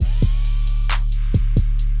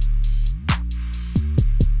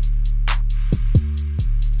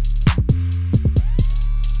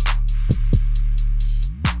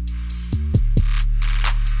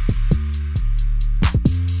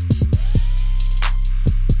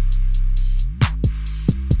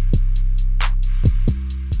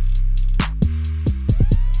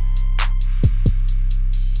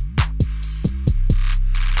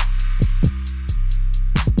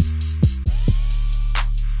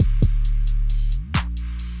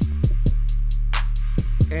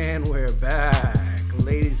And we're back,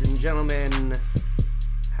 ladies and gentlemen.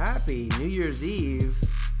 Happy New Year's Eve.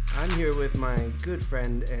 I'm here with my good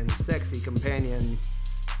friend and sexy companion,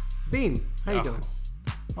 Bean. How you doing?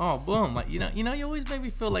 Oh, boom. You always make me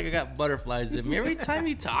feel like I got butterflies in me. Every time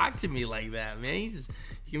you talk to me like that, man, you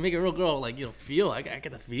can make a real girl, feel. I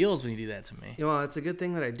get the feels when you do that to me. Well, it's a good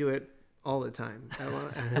thing that I do it all the time.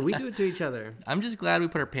 We do it to each other. I'm just glad we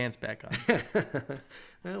put our pants back on.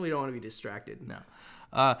 Well, we don't want to be distracted. No.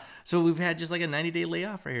 So we've had just like a 90-day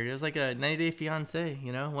layoff right here. It was like a 90-day fiance,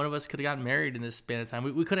 One of us could have gotten married in this span of time.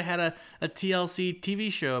 We could have had a TLC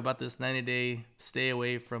TV show about this 90-day stay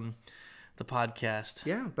away from the podcast.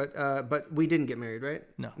 Yeah, but we didn't get married, right?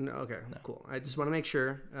 No. Okay, no. Cool. I just want to make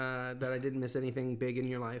sure that I didn't miss anything big in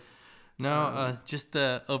your life. No, just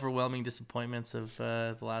the overwhelming disappointments of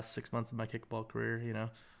the last 6 months of my kickball career,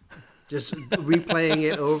 Just replaying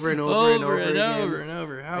it over and over and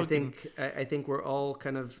over. I think we're all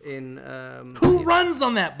kind of in. Who runs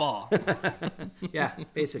on that ball? Yeah,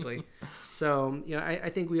 basically. So I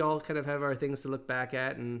think we all kind of have our things to look back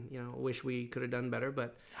at, and wish we could have done better.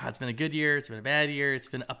 But it's been a good year. It's been a bad year. It's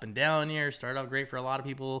been an up and down year. Started out great for a lot of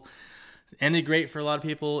people. Ended great for a lot of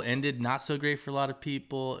people. Ended not so great for a lot of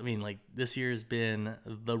people. I mean, this year has been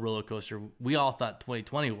the roller coaster we all thought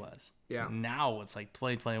 2020 was. Yeah. Now it's like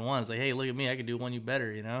 2021. It's like, hey, look at me. I can do one you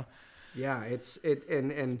better, Yeah,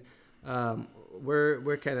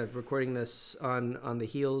 we're kind of recording this on the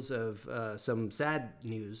heels of some sad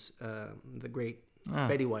news. The great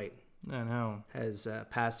Betty White. I know. Has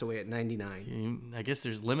passed away at 99. I guess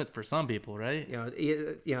there's limits for some people, right?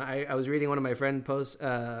 I was reading one of my friend posts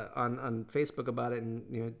on Facebook about it,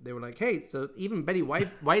 and they were like, "Hey, so even Betty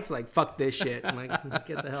White's like, fuck this shit." I'm like,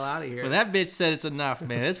 get the hell out of here. When that bitch said it's enough,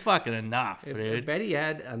 man, it's fucking enough, dude. Betty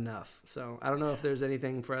had enough. So I don't know if there's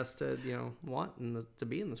anything for us to want to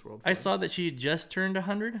be in this world. I saw that she had just turned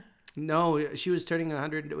 100. No, she was turning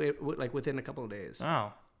 100 like within a couple of days.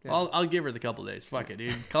 Oh. Yeah. I'll give her the couple days. Fuck it,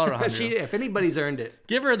 dude. Call her a hundo. If anybody's earned it,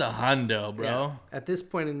 give her the hundo, bro. Yeah. At this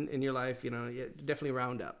point in your life, you definitely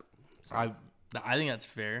round up. So. I think that's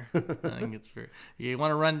fair. I think it's fair. You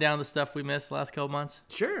want to run down the stuff we missed last couple months?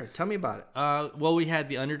 Sure. Tell me about it. Well, we had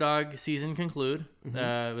the underdog season conclude. Mm-hmm.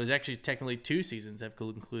 It was actually technically 2 seasons have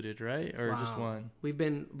concluded, right? Or just one? We've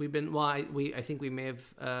been. Well, I think we may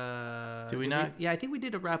have. Did we not? I think we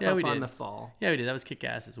did a wrap up on the fall. Yeah, we did. That was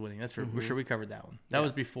Kick-Ass's winning. That's for sure. We covered that one. That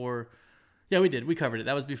was before. Yeah, we did. We covered it.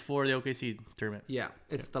 That was before the OKC tournament. Yeah,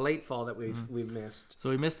 it's the late fall that we've missed. So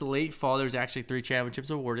we missed the late fall. There's actually 3 championships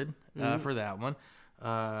awarded for that one.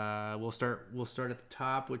 We'll start at the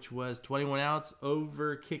top, which was 21 outs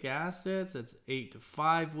over Kick-Assets. That's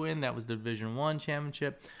 8-5 win. That was the Division I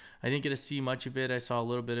championship. I didn't get to see much of it. I saw a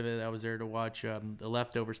little bit of it. I was there to watch the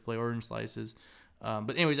leftovers play Orange Slices.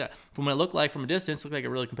 But anyways, from what it looked like from a distance, it looked like a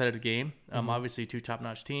really competitive game. Obviously, 2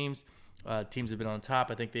 top-notch teams. Teams have been on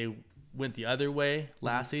top. I think they went the other way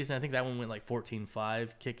last season. I think that one went like 14-5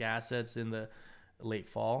 Kick-Assets in the late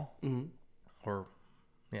fall. Or,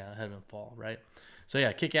 yeah, it had been fall, right? So,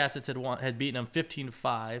 yeah, Kick-Assets had beaten them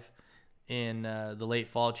 15-5 in the late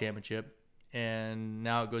fall championship. And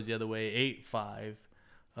now it goes the other way,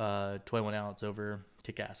 8-5, 21 outs over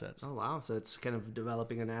Kick-Assets. Oh, wow. So it's kind of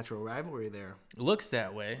developing a natural rivalry there. It looks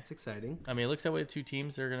that way. It's exciting. I mean, it looks that way. 2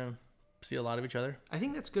 teams, they're going to see a lot of each other. I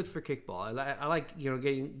think that's good for kickball. I like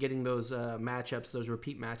getting those matchups, those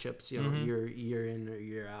repeat matchups. Year in or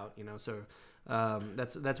year out. So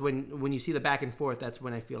that's when you see the back and forth. That's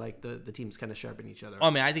when I feel like the teams kind of sharpen each other. Oh, I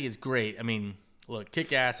mean, I think it's great. I mean, look,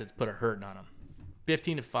 Kick-Assets put a hurting on them.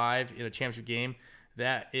 15-5 in a championship game.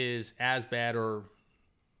 That is as bad, or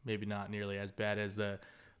maybe not nearly as bad as the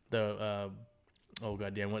oh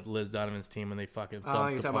goddamn, what Liz Donovan's team when they fucking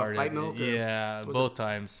thumped you're talking apart. About Fight Milk? Yeah, both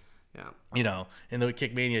times. Yeah. In the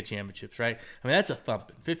Kickmania championships, right? I mean, that's a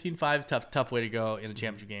thumping. 15-5, tough way to go in a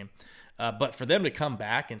championship game. But for them to come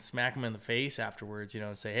back and smack them in the face afterwards,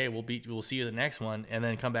 and say, hey, we'll see you the next one, and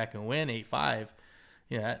then come back and win 8-5,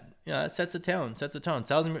 that sets the tone.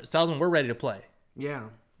 Tells them we're ready to play. Yeah.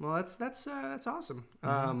 Well, that's awesome.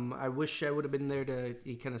 I wish I would have been there to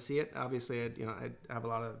kind of see it. Obviously, I have a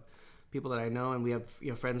lot of people that I know, and we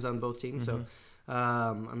have friends on both teams, so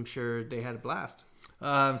I'm sure they had a blast.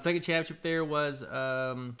 Second championship there was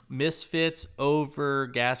Misfits over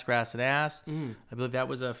Gas, Grass, and Ass. I believe that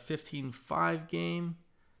was a 15-5 game.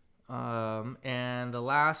 And the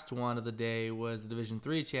last one of the day was the Division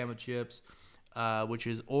III championships, which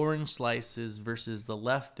is Orange Slices versus the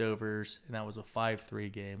Leftovers, and that was a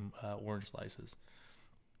 5-3 game, Orange Slices.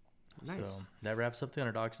 Nice. So that wraps up the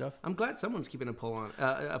underdog stuff. I'm glad someone's keeping a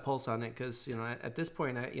pulse on it, because at this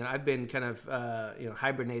point, I've been kind of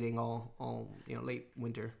hibernating all late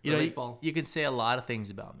winter, late fall. You can say a lot of things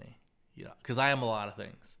about me, because I am a lot of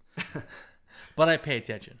things, but I pay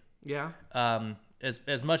attention. Yeah.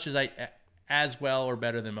 As much as well or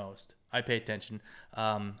better than most, I pay attention.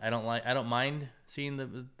 I don't mind seeing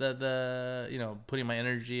the putting my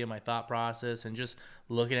energy and my thought process and just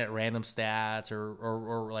looking at random stats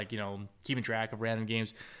or like, keeping track of random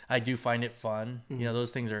games. I do find it fun. Mm-hmm.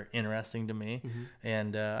 Those things are interesting to me. Mm-hmm.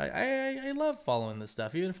 And I love following this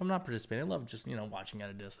stuff, even if I'm not participating. I love just, watching at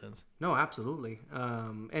a distance. No, absolutely.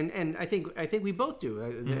 And I think we both do.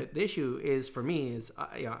 Mm-hmm. The issue is, for me, is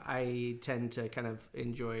I tend to kind of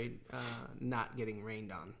enjoy not getting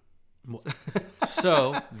rained on.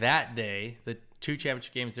 So that day, the 2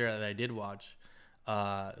 championship games there that I did watch,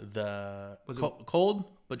 cold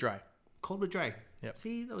but dry. Cold but dry. Yep.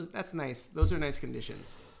 See, that's nice. Those are nice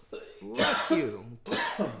conditions. Bless you.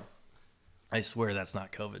 I swear that's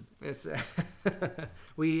not COVID. It's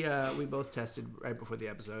we both tested right before the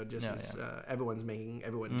episode, as everyone's making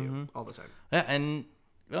everyone do all the time. Yeah, and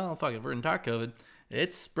fuck it, we're in talk COVID.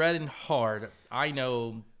 It's spreading hard. I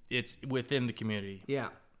know it's within the community. Yeah.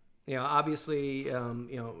 Obviously,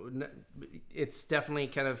 it's definitely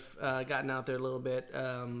kind of gotten out there a little bit.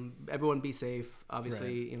 Everyone be safe.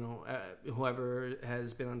 Obviously, right. Whoever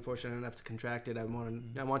has been unfortunate enough to contract it, I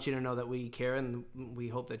want you to know that we care, and we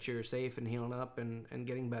hope that you're safe and healing up and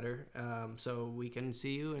getting better, so we can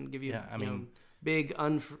see you and give you, big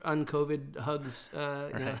un-COVID hugs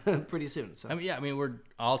right. Pretty soon. So. We're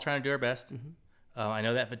all trying to do our best. Mm-hmm. I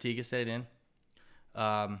know that fatigue has set in,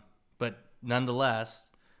 but nonetheless,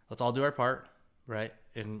 let's all do our part, right?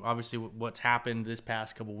 And obviously what's happened this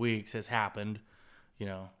past couple weeks has happened.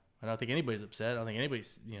 I don't think anybody's upset. I don't think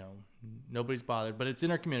anybody's, nobody's bothered. But it's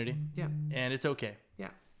in our community. Yeah. And it's okay. Yeah.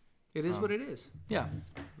 It is what it is. Yeah.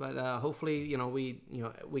 But hopefully,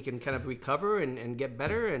 we can kind of recover and get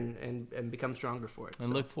better and become stronger for it.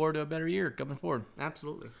 And look forward to a better year coming forward.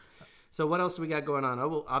 Absolutely. So what else we got going on? Oh,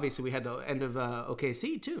 well, obviously we had the end of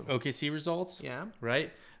OKC too. OKC results. Yeah.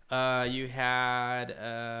 Right. You had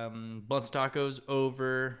Blunts Tacos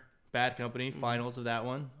over Bad Company, finals of that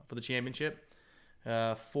one for the championship.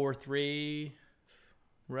 4-3,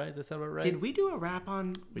 right? That's about right. Did we do a wrap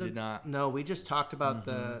on? We did not. No, we just talked about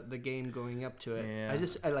the game going up to it. Yeah.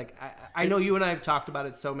 I know you and I have talked about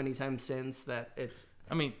it so many times since that it's.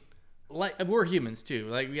 We're humans too.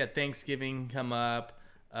 Like, we had Thanksgiving come up.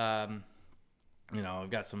 I've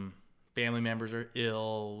got some family members are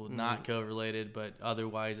ill, not COVID related, but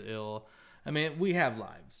otherwise ill. We have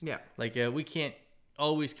lives. Yeah. We can't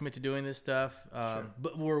always commit to doing this stuff. Sure.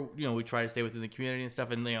 But we try to stay within the community and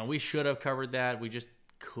stuff. And, we should have covered that. We just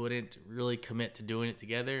couldn't really commit to doing it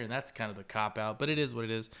together. And that's kind of the cop out, but it is what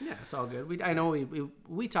it is. Yeah, it's all good. I know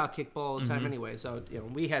we talk kickball all the time anyway. So,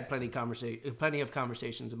 we had plenty of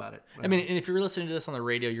conversations about it. And if you're listening to this on the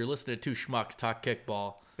radio, you're listening to 2 schmucks talk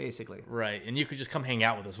kickball. Basically. Right. And you could just come hang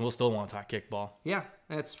out with us and we'll still want to talk kickball. Yeah.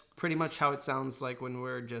 That's pretty much how it sounds like when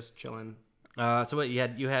we're just chilling. So what you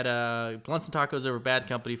had Blunts and Tacos over Bad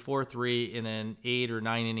Company 4-3 in an 8 or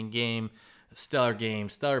 9 inning game. Stellar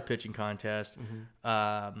pitching contest.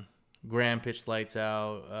 Graham pitched lights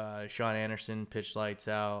out. Sean Anderson pitched lights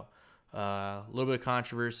out. A little bit of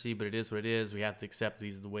controversy, but it is what it is. We have to accept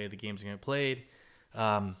these are the way the games are going to be played.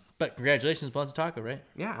 But congratulations, Blunts and Taco, right?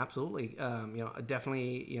 Yeah, absolutely.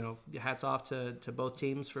 Definitely, hats off to both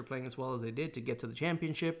teams for playing as well as they did to get to the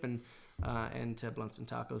championship, and to Blunts and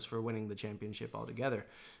Tacos for winning the championship altogether.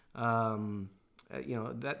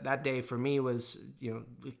 That day for me was,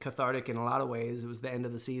 cathartic in a lot of ways. It was the end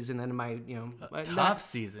of the season and my, tough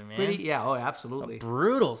season, man. Absolutely. A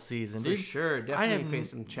brutal season, dude. For sure. Definitely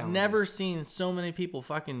faced some challenges. Never seen so many people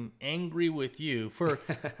fucking angry with you for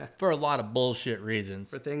a lot of bullshit reasons.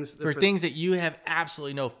 For things that you have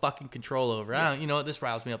absolutely no fucking control over. Yeah. This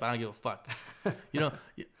riles me up. I don't give a fuck.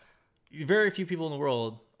 Very few people in the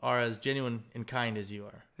world are as genuine and kind as you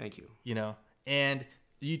are. Thank you. And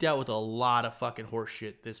you dealt with a lot of fucking horse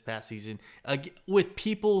shit this past season with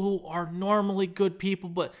people who are normally good people,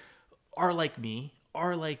 but are like me,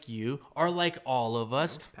 are like you, are like all of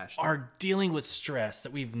us, are dealing with stress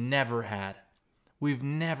that we've never had. We've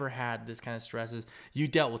never had this kind of stresses. You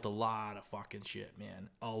dealt with a lot of fucking shit, man.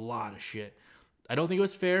 A lot of shit. I don't think it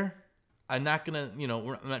was fair. I'm not gonna,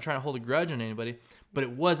 I'm not trying to hold a grudge on anybody, but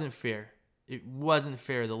it wasn't fair. It wasn't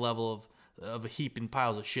fair, the level of a heap and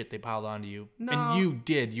piles of shit they piled onto you. No. And you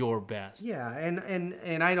did your best. Yeah,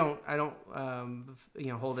 and I don't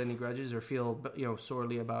hold any grudges or feel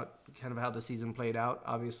sorely about kind of how the season played out.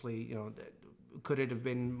 Obviously, could it have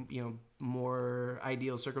been, more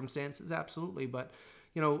ideal circumstances? Absolutely. But,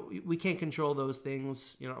 we can't control those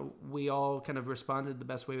things. We all kind of responded the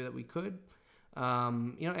best way that we could.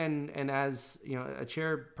 And as, a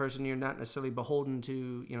chairperson, you're not necessarily beholden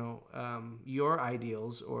to, your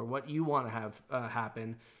ideals or what you want to have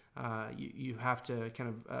happen. You have to kind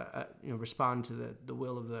of respond to the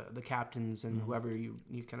will of the captains and whoever you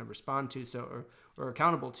kind of respond to, so or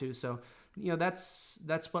accountable to. So that's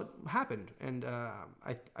what happened. And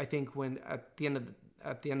I think when at the end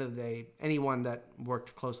of the day, anyone that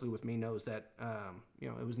worked closely with me knows that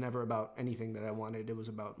it was never about anything that I wanted. It was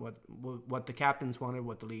about what the captains wanted,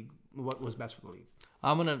 what was best for the league.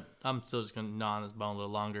 I'm still just gonna gnaw on this bone a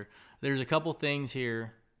little longer. There's a couple things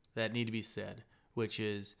here that need to be said, which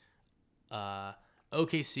is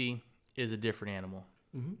OKC is a different animal.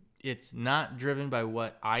 Mm-hmm. It's not driven by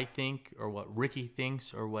what I think or what Ricky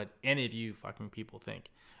thinks or what any of you fucking people think.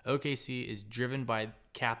 OKC is driven by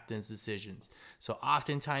captain's decisions. So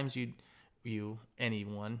oftentimes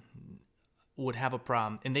anyone would have a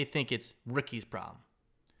problem and they think it's Ricky's problem.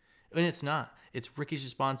 And it's not. It's Ricky's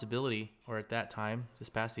responsibility, or at that time, this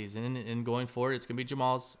past season, and going forward, it's going to be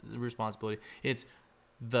Jamal's responsibility. It's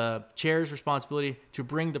the chair's responsibility to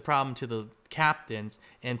bring the problem to the captains,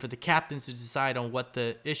 and for the captains to decide on what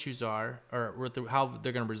the issues are, or how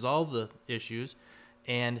they're going to resolve the issues,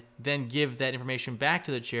 and then give that information back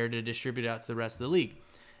to the chair to distribute out to the rest of the league.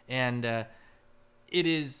 And it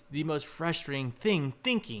is the most frustrating thing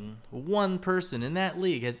thinking one person in that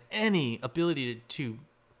league has any ability to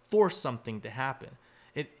force something to happen.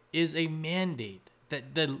 It is a mandate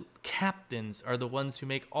that the captains are the ones who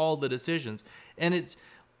make all the decisions. And it's,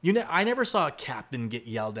 I never saw a captain get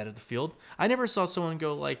yelled at the field. I never saw someone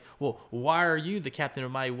go like, well, why are you the captain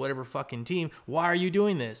of my whatever fucking team? Why are you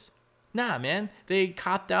doing this? Nah, man. They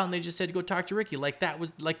copped out and they just said, go talk to Ricky. That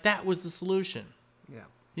was the solution.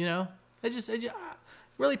 Yeah. I just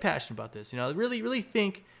really passionate about this. Really, really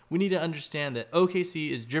think we need to understand that OKC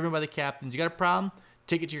is driven by the captains. You got a problem?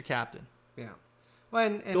 Take it to your captain. Yeah. Well,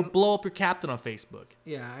 and go blow up your captain on Facebook.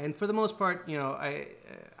 Yeah, and for the most part, I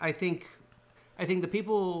think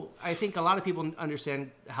a lot of people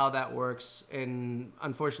understand how that works, and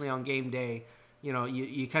unfortunately, on game day,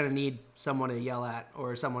 you kind of need someone to yell at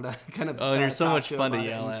or someone to kind of. Oh, there's so much fun to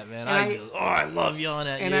yell at, man. I love yelling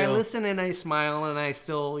at you. And I listen and I smile and I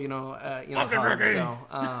still, hug. So,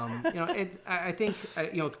 I think,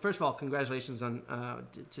 first of all, congratulations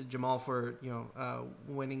to Jamal for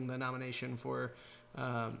winning the nomination for.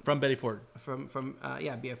 From Betty Ford. From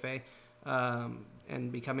BFA,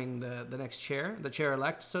 and becoming the next chair, the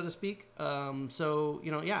chair-elect, so to speak. I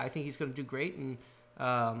think he's going to do great, and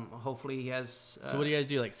hopefully he has... so what do you guys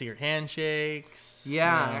do, like secret handshakes?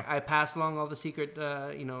 Yeah, I passed along all the secret,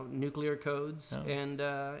 nuclear codes, and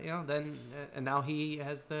now he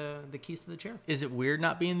has the keys to the chair. Is it weird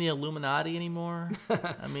not being the Illuminati anymore?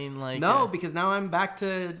 I mean, no, because now I'm back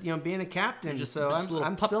to being a captain,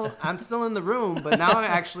 I'm still in the room, but now I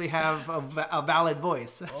actually have a valid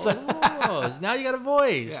voice. So now you got a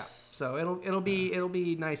voice. Yeah, so it'll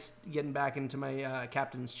be nice getting back into my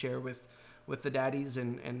captain's chair with the daddies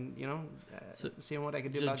and seeing what I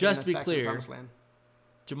could do about just getting to us be back to the clear, promised land.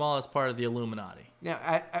 Jamal is part of the Illuminati.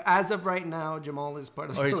 Yeah, as of right now, Jamal is part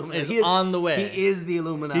of the Illuminati. He is on the way. He is the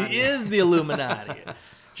Illuminati. He is the Illuminati.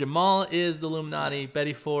 Jamal is the Illuminati.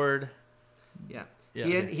 Betty Ford. Yeah.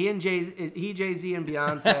 He, Jay-Z, and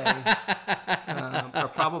Beyonce are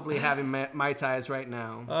probably having Mai Tais right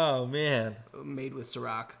now. Oh, man. Made with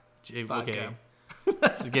Ciroc. Okay.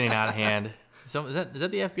 This is getting out of hand. So is that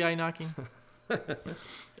the FBI knocking?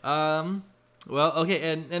 Well,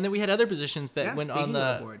 okay, and then we had other positions that went on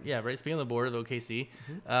the board. Yeah, right. Speaking of the board of OKC,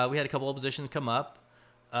 we had a couple of positions come up,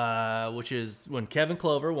 which is when Kevin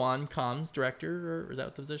Clover won comms director, or is that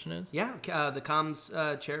what the position is? Yeah, the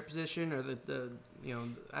comms chair position, or the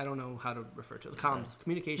I don't know how to refer to it. The comms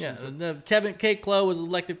communications. Yeah, K. Clo was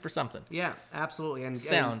elected for something. Yeah, absolutely, and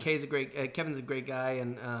K's a great. Kevin's a great guy,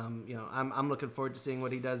 and I'm looking forward to seeing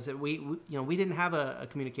what he does. We didn't have a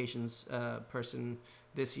communications person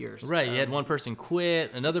this year. Right, you had one person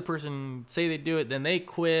quit, another person say they do it, then they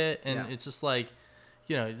quit, and it's just like,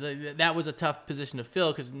 that was a tough position to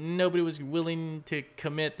fill because nobody was willing to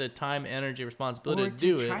commit the time, energy, responsibility to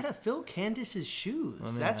do it. Try to fill Candace's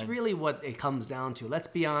shoes. That's really what it comes down to. Let's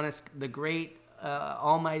be honest. The great,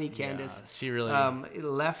 almighty Candace, she really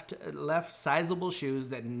left sizable shoes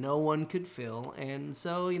that no one could fill, and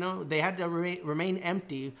so they had to remain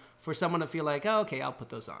empty for someone to feel like, oh, okay, I'll put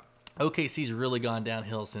those on. OKC's really gone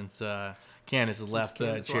downhill since Candace has left the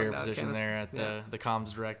Candace chair walked out. position Candace, there at the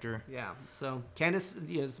comms director. Yeah, so Candace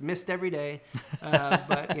is missed every day,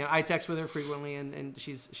 but I text with her frequently, and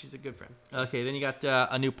she's a good friend. Okay, then you got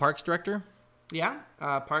a new parks director. Yeah,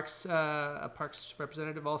 a parks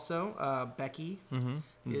representative also, Becky.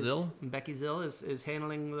 Zill. Becky Zill is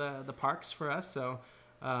handling the parks for us, so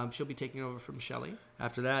she'll be taking over from Shelley.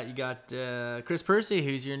 After that, you got Chris Percy,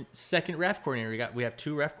 who's your second ref coordinator. We have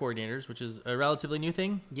 2 ref coordinators, which is a relatively new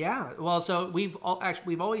thing. Yeah, well, so we've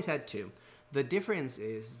always had 2. The difference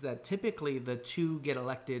is that typically the 2 get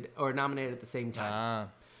elected or nominated at the same time.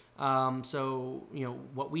 So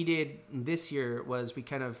what we did this year was we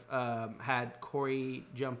kind of had Corey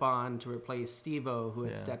jump on to replace Steve-O, who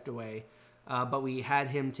had stepped away, but we had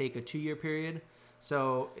him take a 2-year period.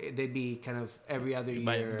 So they'd be kind of every other year.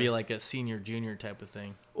 Might be like a senior junior type of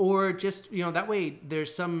thing. Or just, that way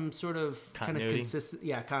there's some sort of Continuity. kind of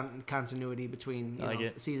consistent, continuity between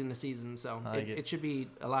season to season. So it should be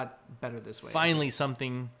a lot better this way. Finally,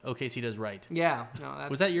 something OKC does right. Yeah. No,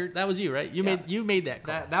 that's, that was you, right? You made that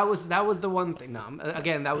call. That was the one thing. No,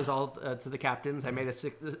 again, that was all to the captains. I made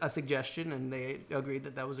a suggestion, and they agreed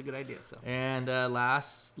that was a good idea. So. And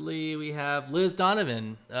lastly, we have Liz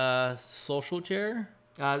Donovan, social chair.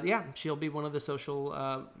 Yeah, she'll be one of the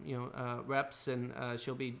social, reps, and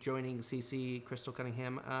she'll be joining CC Crystal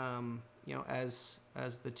Cunningham, as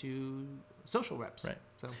the 2 social reps. Right.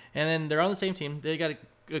 So. And then they're on the same team. They got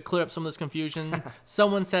to clear up some of this confusion.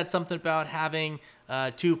 Someone said something about having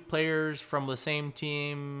 2 players from the same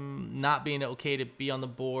team not being okay to be on the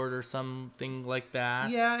board or something like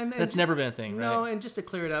that. Yeah, and that's never been a thing, right? No, and just to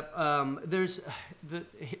clear it up,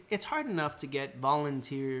 it's hard enough to get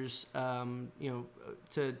volunteers,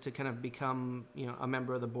 to kind of become, a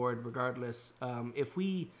member of the board regardless. If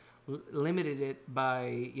we limited it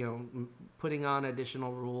by, putting on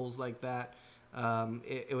additional rules like that,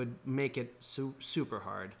 it would make it super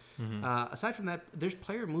hard. Aside from that, there's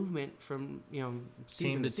player movement from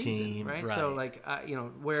season to season, right? So like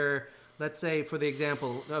where, let's say for the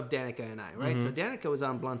example of Danica and I, right? So Danica was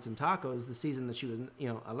on Blunts and Tacos the season that she was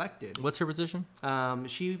elected. What's her position?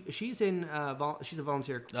 She's in she's a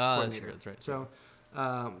volunteer coordinator. That's right. So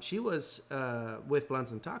she was with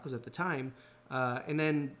Blunts and Tacos at the time. And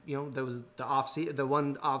then there was the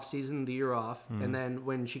one off season, the year off, and then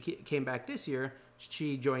when she came back this year,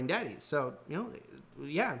 she joined Daddy's. So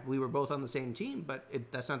we were both on the same team, but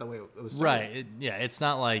that's not the way it was. Right? It's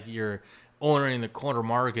not like you're owning the corner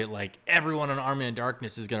market. Like everyone in Army of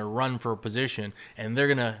Darkness is going to run for a position, and they're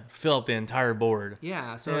going to fill up the entire board.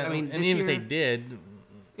 Yeah. So I mean, and even if they did.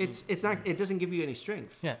 It's not. It doesn't give you any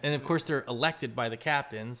strength. Yeah, and of course they're elected by the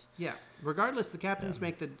captains. Yeah, regardless, the captains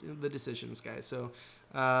make the decisions, guys. So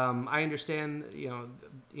I understand,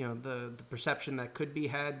 the perception that could be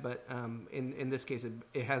had, but in this case,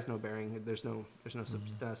 it has no bearing. There's no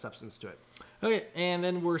substance to it. Okay, and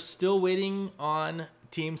then we're still waiting on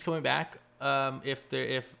teams coming back. If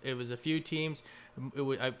it was a few teams.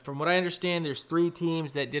 From what I understand, there's 3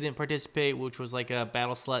 teams that didn't participate, which was like a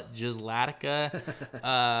Battle Slut Jizlatica,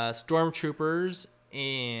 Stormtroopers,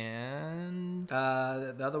 and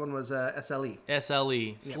the other one was SLE.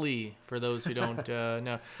 SLE, SLE, for those who don't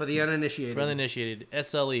know. For the uninitiated. For the uninitiated,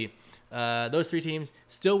 SLE. Those 3 teams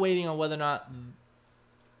still waiting on whether or not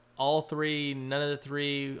all 3, none of the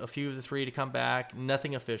 3, a few of the 3 to come back.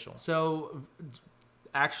 Nothing official. So.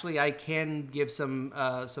 Actually, I can give some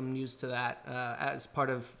news to that as part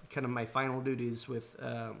of kind of my final duties with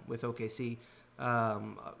OKC.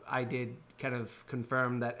 I did kind of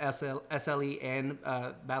confirm that SLE and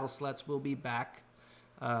Battle Sluts will be back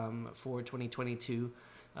for 2022.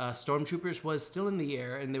 Stormtroopers was still in the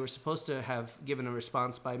air, and they were supposed to have given a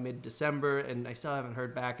response by mid-December, and I still haven't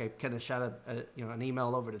heard back. I kind of shot an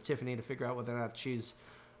email over to Tiffany to figure out whether or not she's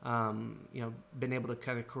been able to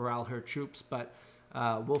kind of corral her troops, but.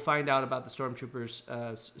 We'll find out about the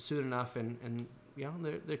Stormtroopers soon enough, and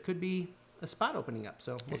there could be a spot opening up.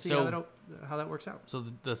 So we'll see how that works out. So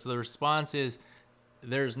the response is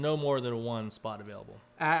there's no more than 1 spot available.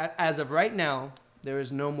 As of right now, there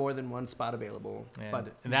is no more than 1 spot available.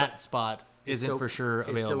 And that spot isn't for sure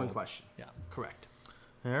available. It's still in question. Yeah, correct.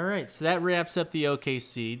 All right, so that wraps up the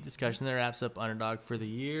OKC discussion. That wraps up Underdog for the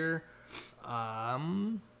year.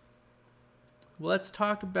 Let's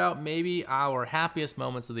talk about maybe our happiest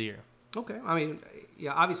moments of the year. Okay. I mean,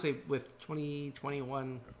 obviously with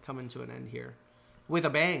 2021 coming to an end here. With a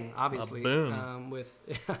bang, obviously. A boom. With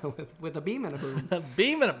a beam and a boom. A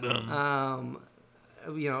beam and a boom.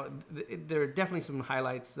 There are definitely some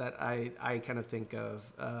highlights that I kind of think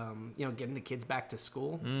of, getting the kids back to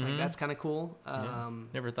school. Like, that's kind of cool.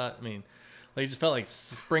 Never thought, Like, it just felt like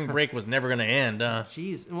spring break was never gonna end.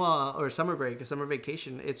 Jeez, well, or summer break, a summer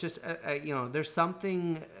vacation. It's just, there's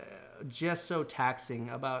something just so taxing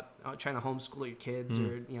about trying to homeschool your kids,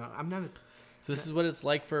 or I'm not. So this is what it's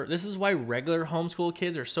like this is why regular homeschool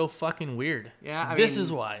kids are so fucking weird. Yeah, this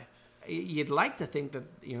is why. You'd like to think that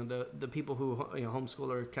the people who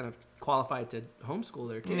homeschool are kind of qualified to homeschool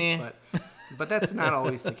their kids, but that's not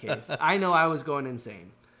always the case. I know I was going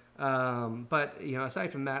insane. But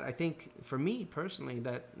aside from that, I think for me personally,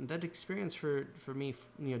 that experience for me,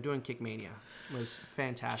 doing Kickmania was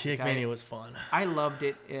fantastic. Kickmania was fun. I loved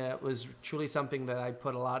it. It was truly something that I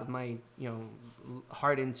put a lot of my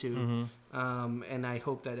heart into, and I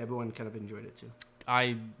hope that everyone kind of enjoyed it too.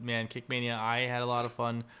 Kickmania, I had a lot of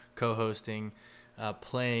fun co-hosting,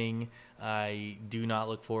 playing. I do not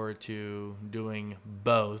look forward to doing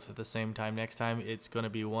both at the same time next time. It's going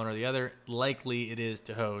to be one or the other. Likely it is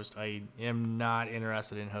to host. I am not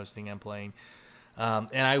interested in hosting and playing.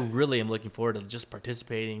 And I really am looking forward to just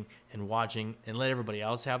participating and watching and let everybody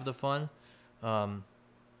else have the fun.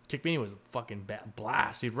 Kickmania was a fucking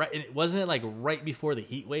blast, dude. Right? Wasn't it like right before the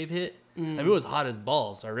heat wave hit? I mean, it was hot as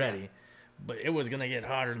balls already. Yeah. But it was going to get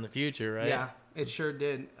hotter in the future, right? Yeah, it sure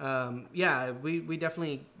did. We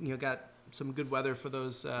definitely got some good weather for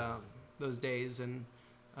those days, and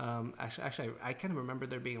actually I kind of remember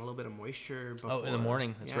there being a little bit of moisture before. Oh, in the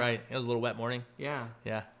morning. That's right. It was a little wet morning. Yeah.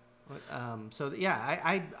 Yeah.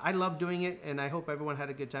 I love doing it, and I hope everyone had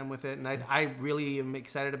a good time with it, and I really am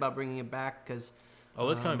excited about bringing it back because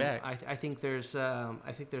it's coming back. I think there's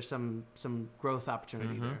some growth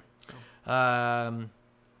opportunity there. So.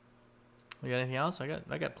 You got anything else? I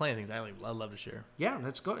got plenty of things I'd love to share. Yeah,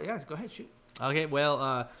 let's go. Yeah, go ahead, shoot. Okay,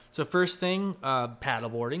 well, so first thing,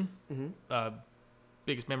 paddleboarding.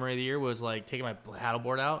 Biggest memory of the year was like taking my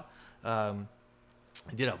paddleboard out. I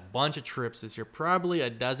did a bunch of trips this year, probably a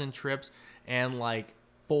dozen trips, and like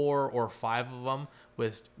 4 or 5 of them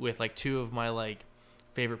with like 2 of my like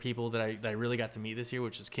favorite people that I really got to meet this year,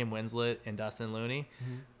 which is Kim Winslet and Dustin Looney.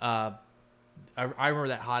 I remember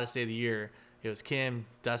that hottest day of the year. It was Kim,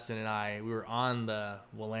 Dustin, and I. We were on the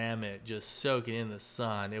Willamette just soaking in the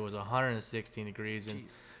sun. It was 116 degrees. And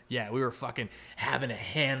yeah, we were fucking having to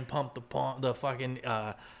hand pump the fucking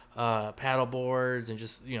paddle boards and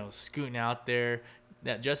just, scooting out there.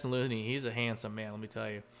 That Justin Looney, he's a handsome man, let me tell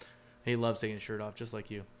you. He loves taking his shirt off, just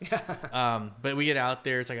like you. But we get out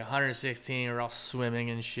there. It's like 116. We're all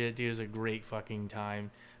swimming and shit. Dude, it was a great fucking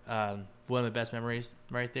time. One of the best memories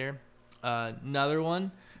right there. Another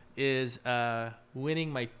one is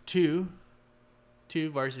winning my two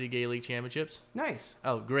varsity gay league championships. Nice.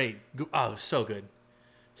 Oh, great. Oh, so good.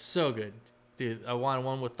 So good. Dude, I won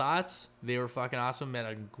one with Thoughts. They were fucking awesome. Met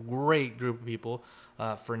a great group of people.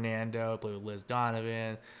 Fernando, played with Liz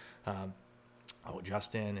Donovan,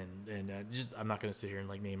 Justin, and just, I'm not going to sit here and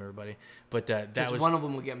like name everybody. But that was... one of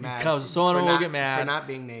them will get mad. Because one of them will get mad. For not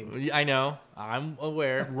being named. I know. I'm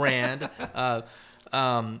aware. Rand.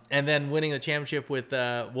 And then winning the championship with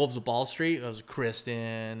Wolves of Ball Street. It was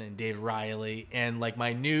Kristen and Dave Riley. And like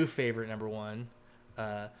my new favorite number one,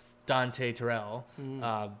 Dante Terrell.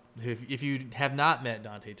 If you have not met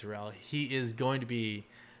Dante Terrell, he is going to be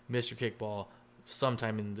Mr. Kickball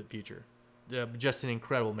sometime in the future. Just an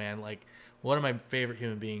incredible man. Like one of my favorite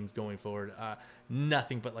human beings going forward.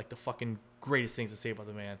 Nothing but like the fucking greatest things to say about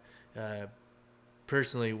the man.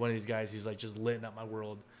 Personally, one of these guys who's like just lighting up my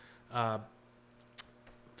world.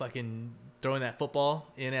 Fucking throwing that football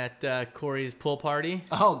in at Corey's pool party.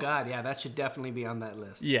 Oh God, yeah, that should definitely be on that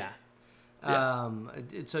list. Yeah.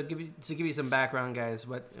 So to give you some background, guys,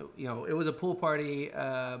 it was a pool party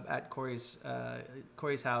at Corey's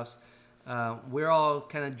house. We're all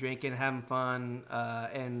kind of drinking, having fun,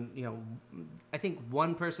 and I think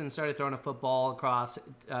one person started throwing a football across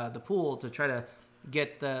the pool to try to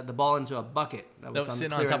get the ball into a bucket that was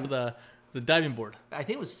sitting on top of the diving board. I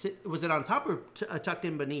think was it on top or tucked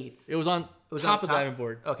in beneath? It was on top of the diving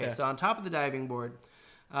board. Okay, yeah. So on top of the diving board.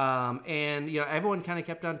 And everyone kind of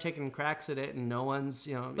kept on taking cracks at it, and no one's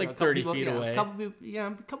like 30 feet away. A couple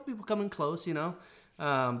people coming close.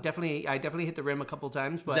 I definitely hit the rim a couple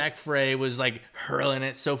times. But Zach Frey was like hurling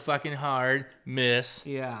it so fucking hard, miss.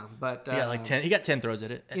 Yeah, but like 10. He got 10 throws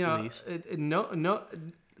at it at least. No.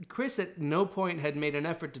 Chris at no point had made an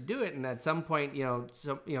effort to do it, and at some point,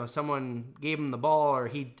 someone gave him the ball, or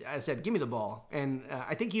he said, "Give me the ball," and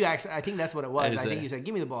I think that's what it was. I think you said,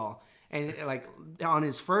 "Give me the ball." And like on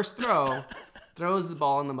his first throw, throws the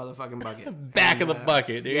ball in the motherfucking bucket. Back of the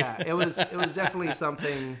bucket, dude. Yeah, it was definitely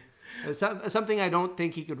something. It was something I don't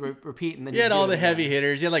think he could repeat. And then you had all the heavy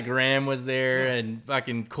hitters. You had like Graham was there, and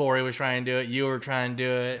fucking Corey was trying to do it. You were trying to do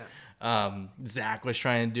it. Zach was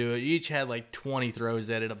trying to do it. You each had like 20 throws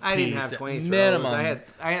at it. I didn't have 20 minimum. throws.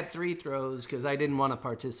 I had 3 throws because I didn't want to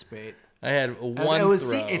participate. I had one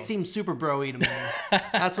throw. It seemed super bro-y to me.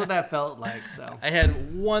 That's what that felt like. So I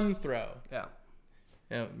had 1 throw. Yeah.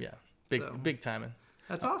 Yeah. Big timing.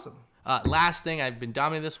 That's awesome. Last thing, I've been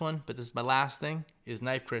dominating this one, but this is my last thing, is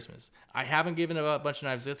Knife Christmas. I haven't given a bunch of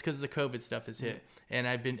knives. That's because the COVID stuff has hit. And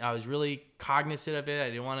I was really cognizant of it. I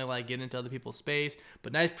didn't want to like get into other people's space.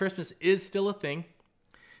 But Knife Christmas is still a thing.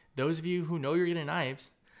 Those of you who know you're getting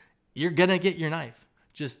knives, you're going to get your knife.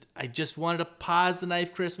 I just wanted to pause the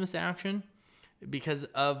Knife Christmas action because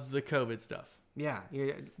of the COVID stuff. Yeah.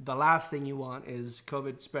 The last thing you want is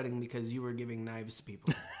COVID spreading because you were giving knives to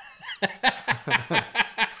people.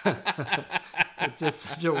 It's just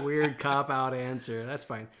such a weird cop-out answer. That's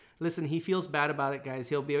fine. Listen, he feels bad about it, guys.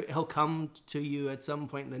 He'll come to you at some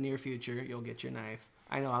point in the near future. You'll get your knife.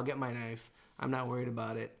 I know. I'll get my knife. I'm not worried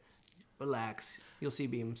about it. Relax. You'll see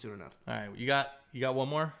Beam soon enough. All right. You got one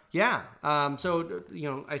more? Yeah. So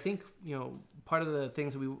I think part of the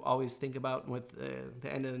things that we always think about with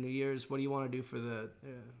the end of the new year is what do you want to do for the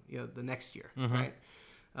next year, right?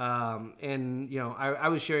 And I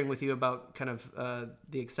was sharing with you about kind of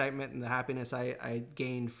the excitement and the happiness I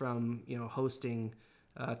gained from hosting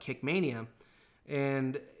Kickmania,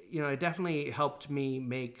 and it definitely helped me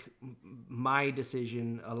make my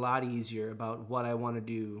decision a lot easier about what I want to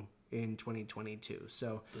do in 2022.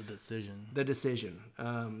 So the decision.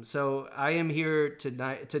 So I am here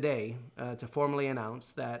today to formally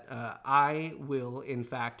announce that I will in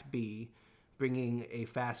fact be bringing a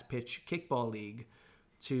fast pitch kickball league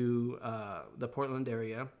to the Portland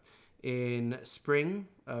area in spring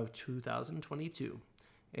of 2022,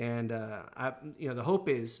 and the hope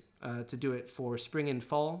is to do it for spring and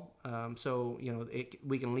fall. So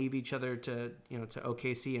we can leave each other to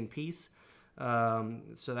OKC in peace.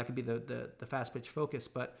 So that could be the fast pitch focus.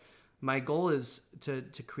 But my goal is to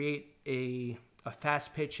create a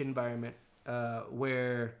fast pitch environment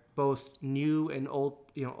where both new and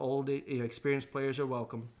old experienced players are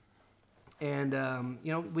welcome. And,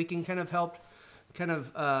 we can kind of help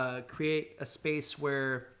create a space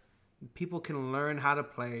where people can learn how to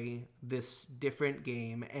play this different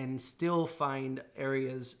game and still find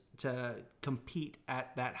areas to compete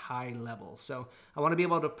at that high level. So I want to be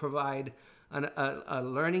able to provide a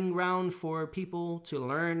learning ground for people to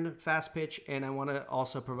learn fast pitch, and I want to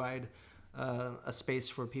also provide a space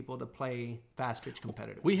for people to play fast pitch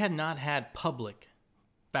competitive. We have not had public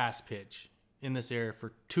fast pitch in this area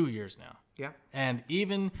for 2 years now. Yeah. And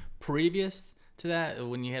even previous to that,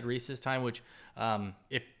 when you had recess time, which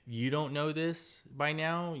if you don't know this by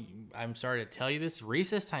now, I'm sorry to tell you this,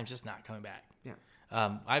 recess time's just not coming back. Yeah.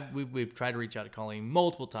 We've tried to reach out to Colleen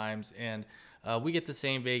multiple times, and we get the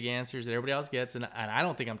same vague answers that everybody else gets, and I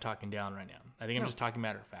don't think I'm talking down right now. I think I'm just talking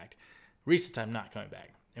matter of fact. Recess time not coming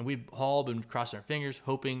back. And we've all been crossing our fingers,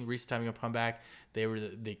 hoping recess time will come back.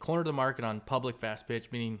 They cornered the market on public fast pitch,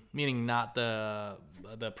 meaning not the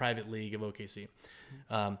private league of OKC.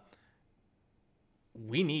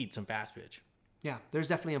 We need some fast pitch. Yeah, there's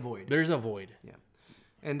definitely a void. There's a void. Yeah,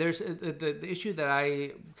 and there's the issue that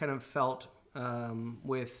I kind of felt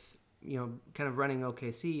with kind of running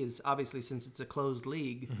OKC is obviously since it's a closed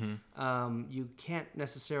league, you can't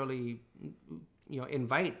necessarily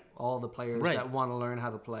invite all the players that want to learn how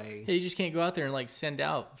to play. Yeah, you just can't go out there and like send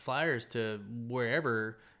out flyers to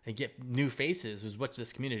wherever and get new faces, is what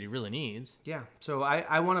this community really needs. Yeah. So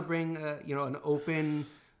I want to bring an open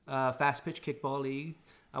fast pitch kickball league.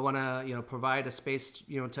 I want to provide a space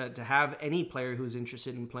to have any player who's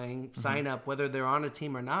interested in playing sign up, whether they're on a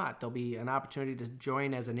team or not. There'll be an opportunity to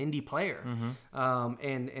join as an indie player,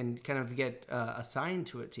 and kind of get assigned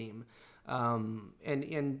to a team.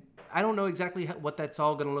 And I don't know exactly what that's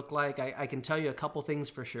all going to look like. I can tell you a couple things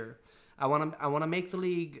for sure. I want to make the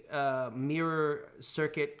league mirror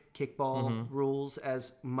circuit kickball rules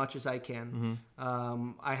as much as I can.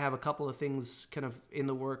 I have a couple of things kind of in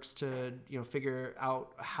the works to figure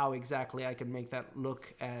out how exactly I can make that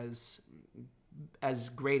look as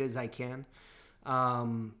great as I can.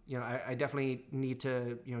 I definitely need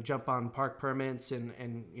to jump on park permits and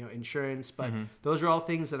insurance, but those are all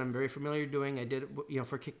things that I'm very familiar doing. I did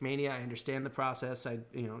for Kickmania. I understand the process. I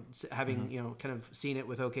having kind of seen it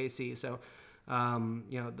with OKC. So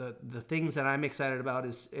the things that I'm excited about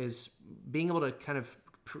is being able to kind of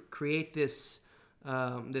create this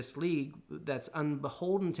league that's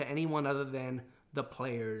unbeholden to anyone other than the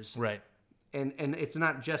players. Right. And it's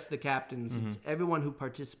not just the captains. It's everyone who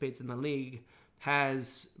participates in the league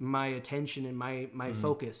has my attention and my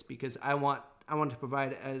focus, because I want to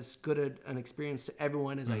provide as good an experience to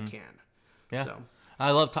everyone as I can. Yeah. So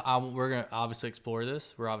I love to. We're gonna obviously explore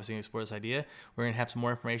this. We're obviously gonna explore this idea. We're gonna have some more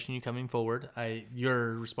information coming forward.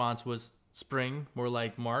 Your response was spring, more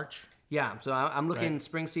like March. Yeah, so I'm looking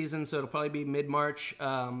spring season, so it'll probably be mid-March.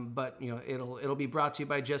 But it'll be brought to you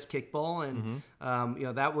by Just Kickball, and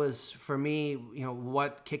that was for me,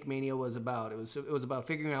 what Kickmania was about. It was about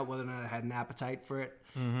figuring out whether or not I had an appetite for it.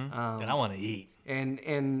 And I want to eat.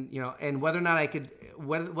 And whether or not I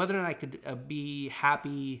could be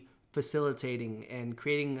happy facilitating and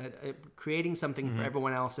creating something for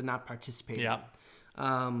everyone else and not participating. Yeah.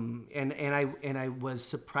 And I was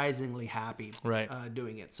surprisingly happy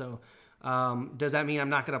doing it. So does that mean I'm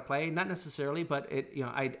not going to play? Not necessarily, but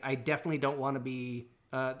I definitely don't want to be.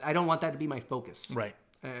 I don't want that to be my focus. Right.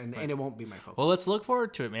 And it won't be my focus. Well, let's look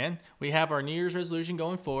forward to it, man. We have our New Year's resolution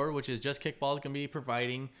going forward, which is Just Kickball is going to be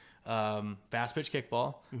providing fast pitch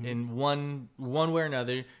kickball in one way or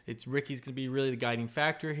another. Ricky's going to be really the guiding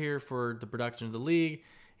factor here for the production of the league,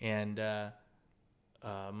 and I'm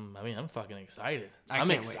fucking excited.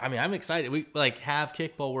 I'm excited. We have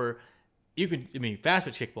kickball where fast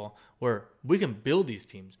pitch kickball where we can build these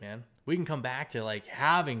teams, man. We can come back to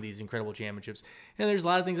having these incredible championships. And there's a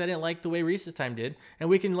lot of things I didn't like the way Reese's time did, and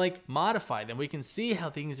we can modify them. We can see how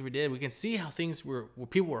things were did. We can see how things were where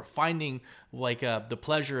people were finding the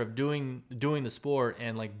pleasure of doing the sport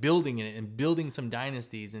and building it and building some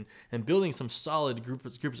dynasties and building some solid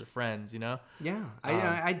groups of friends. Yeah,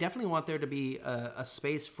 I definitely want there to be a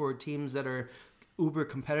space for teams that are uber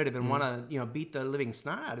competitive and want to beat the living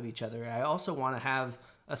snot out of each other. I also want to have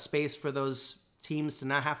a space for those teams to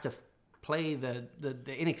not have to play the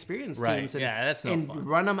inexperienced teams and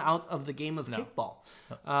run them out of the game of kickball.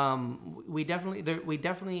 We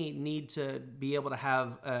definitely need to be able to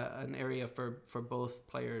have an area for both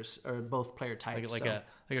players or both player types, like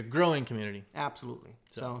a growing community. Absolutely.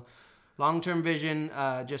 So long-term vision.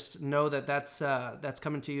 Just know that's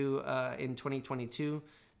coming to you in 2022,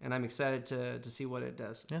 and I'm excited to see what it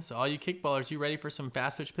does. Yeah. So all you kickballers, you ready for some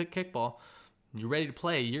fast pitch kickball? You're ready to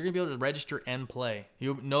play. You're going to be able to register and play.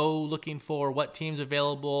 Looking for what team's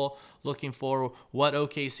available, looking for what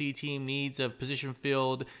OKC team needs of position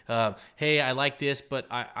field. Hey, I like this, but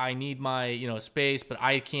I need my space, but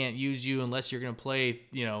I can't use you unless you're going to play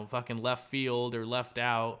fucking left field or left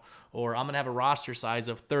out, or I'm going to have a roster size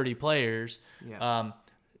of 30 players. Yeah.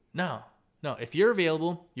 No. If you're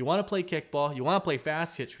available, you want to play kickball, you want to play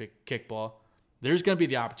fast pitch kickball, there's going to be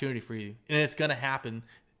the opportunity for you, and it's going to happen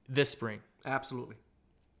this spring. Absolutely.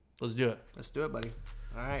 Let's do it. Let's do it, buddy.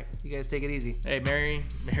 All right. You guys take it easy. Hey, Merry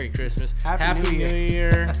Christmas. Happy New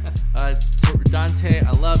Year. Dante,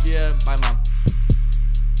 I love you. Bye, Mom.